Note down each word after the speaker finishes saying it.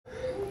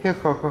Here,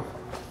 Coco.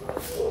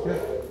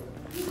 Here.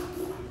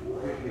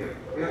 Good heel.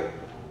 Here.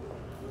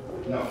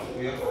 No.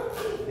 Here.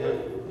 Here.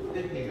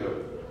 Good heel.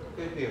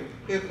 Good heel.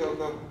 Here,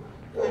 Coco.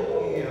 Good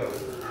heel.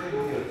 Good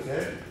heel.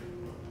 Sit.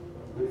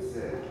 Good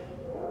sit.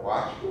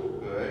 Watch.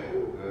 Good.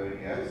 Good.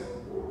 Yes.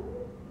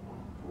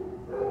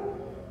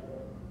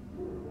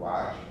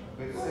 Watch.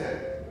 Good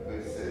sit.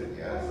 Good sit.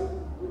 Yes.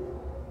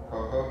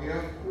 Coco,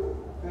 heel.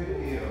 Good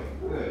heel.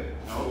 Good.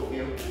 No.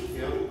 Heel.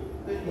 Heel.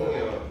 Good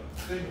heel.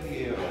 Good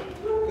heel.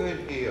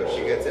 Good heel.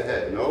 She gets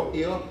ahead. No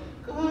heel.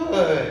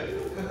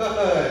 Good.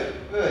 Good.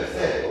 Good.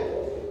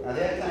 Sit. Now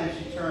that time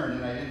she turned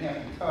and I didn't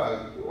have to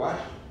tug. Watch.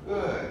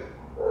 Good.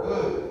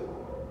 Good.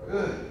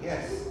 Good.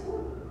 Yes.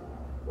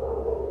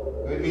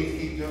 Good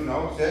means keep doing.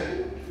 No.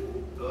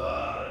 Sit.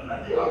 Good.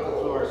 Nothing off the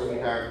floor,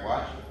 sweetheart.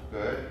 Watch.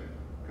 Good.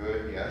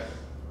 Good. Yes.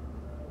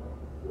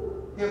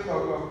 Heel,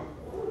 Coco.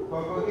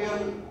 Coco,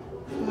 heel.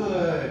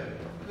 Good.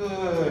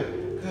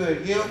 Good.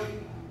 Good. Heel.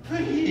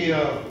 Good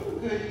heel.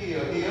 Good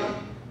heel. Heel.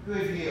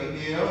 Good heel.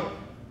 Heel.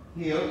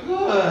 Heel.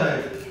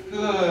 Good.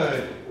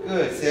 Good.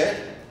 Good. Sit.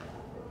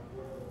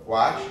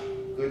 Watch.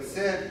 Good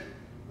sit.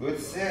 Good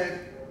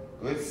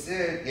sit. Good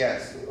sit.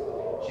 Yes.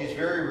 She's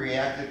very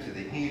reactive to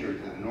the heat or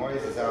to the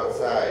noises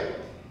outside.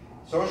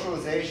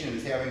 Socialization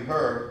is having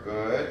her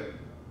good,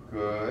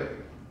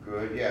 good,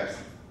 good. Yes.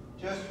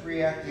 Just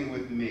reacting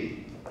with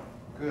me.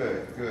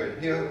 Good, good.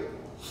 Here.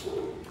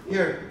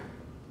 Here.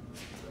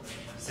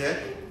 Sit.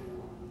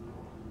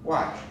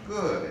 Watch.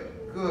 Good,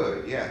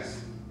 good.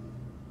 Yes.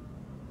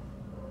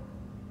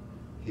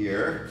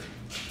 Here.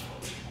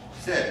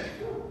 Sit.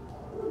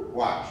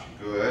 Watch.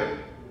 Good,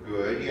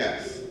 good.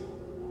 Yes.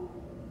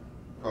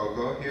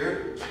 Coco,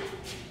 here.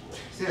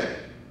 Sit.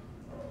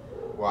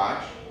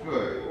 Watch.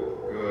 Good,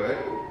 good.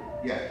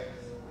 Yes.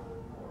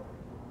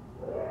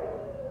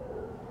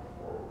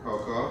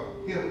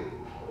 Coco, here.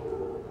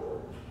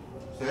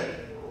 Sit.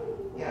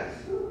 Yes.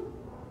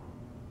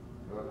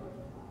 Good.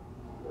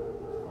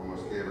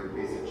 Almost gave her a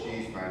piece of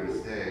cheese by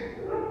mistake.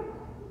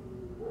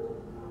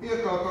 Here,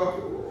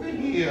 Coco. Good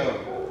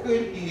heel.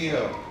 Good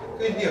heel.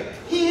 Good heel.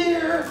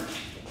 Here.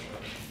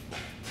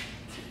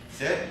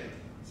 Sit.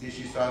 See,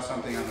 she saw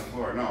something on the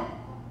floor. No.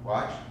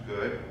 Watch.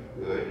 Good.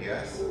 Good.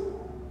 Yes.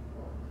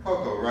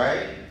 Coco,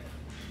 right?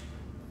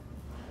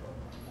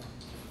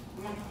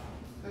 Come on.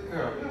 Good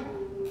girl.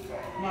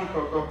 Come on,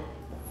 Coco.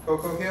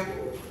 Coco, heel.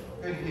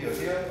 Good heel.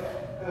 Heel.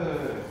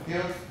 Good.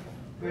 Heel.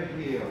 Good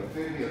heel.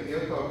 Good heel. Heel,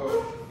 Coco.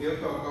 Heel,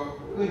 Coco.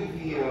 Good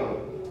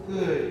heel.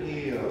 Good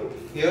heel.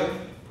 Heel.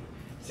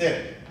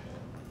 Sit.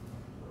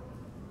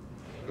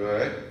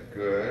 Good.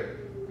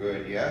 Good.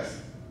 Good.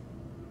 Yes.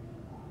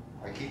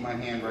 I keep my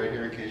hand right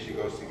here in case she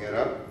goes to get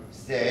up.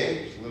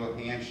 Stay. She's a little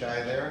hand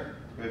shy there.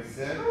 Good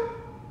sit.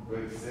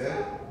 Good sit.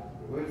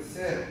 Good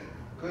sit.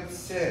 Good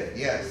sit.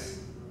 Yes.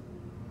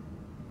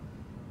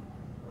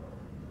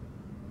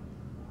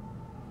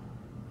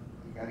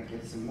 You gotta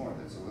get some more.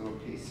 That's a little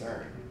piece.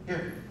 Sorry.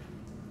 Here.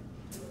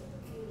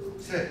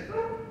 Sit.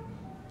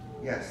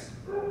 Yes.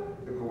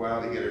 Took a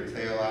while to get her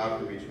tail out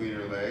from between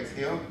her legs.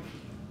 Heel.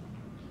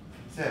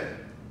 Sit.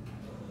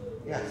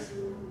 Yes.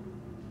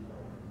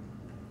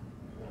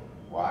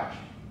 Watch.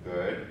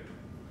 Good.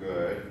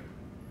 Good.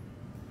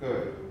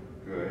 Good.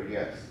 Good.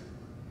 Yes.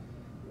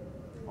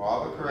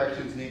 All the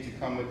corrections need to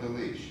come with the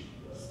leash.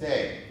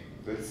 Stay.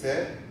 Good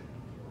sit.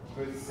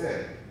 Good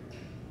sit.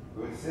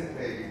 Good sit,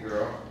 baby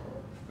girl.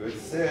 Good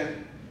sit.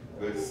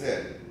 Good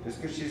sit.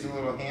 Just because she's a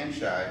little hand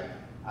shy,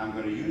 I'm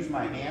going to use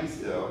my hand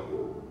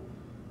still,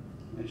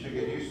 and she'll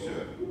get used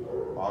to it.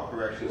 All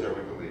corrections are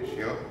with the leash.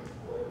 Heel.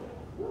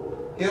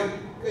 Heel.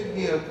 Good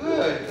heel.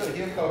 Good. Good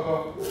heel,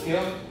 Coco.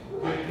 Heel.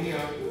 Good heel.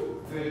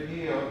 Good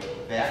heel.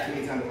 Back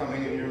means I'm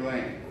coming in your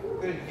lane.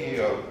 Good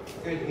heel.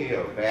 Good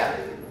heel. Back.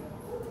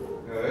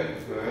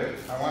 Good, good.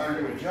 I want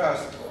her to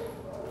adjust.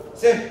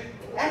 Sit.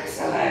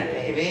 Excellent,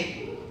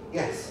 baby.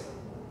 Yes.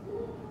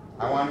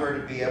 I want her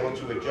to be able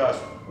to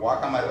adjust.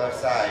 Walk on my left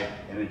side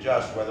and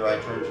adjust whether I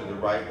turn to the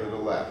right or the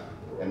left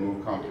and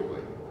move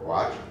comfortably.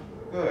 Watch.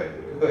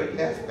 Good, good.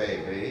 Yes,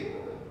 baby.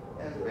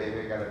 Yes,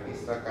 baby. Got a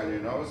piece stuck on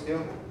your nose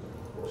here.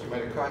 She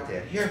might have caught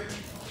that. Here.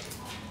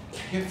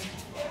 Here.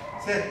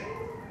 Sit.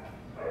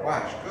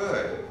 Watch.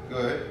 Good,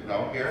 good.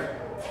 No, here.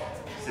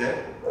 Sit.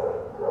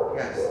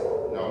 Yes.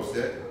 No,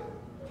 sit.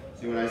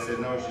 See, when I said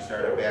no, she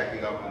started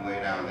backing up and lay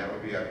down. That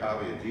would be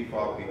probably a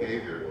default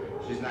behavior.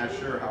 She's not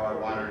sure how I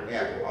want her to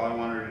act. All I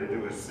want her to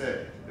do is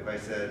sit. If I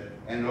said,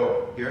 and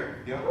no, here,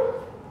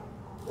 heel,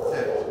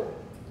 sit.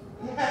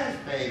 Yes,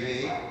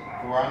 baby.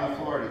 We're on the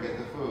floor to get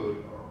the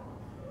food.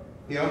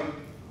 Heel.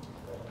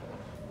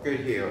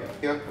 Good heel.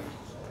 Heel.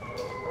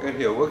 Good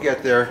heel. We'll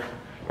get there.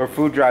 Her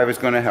food drive is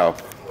going to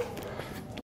help.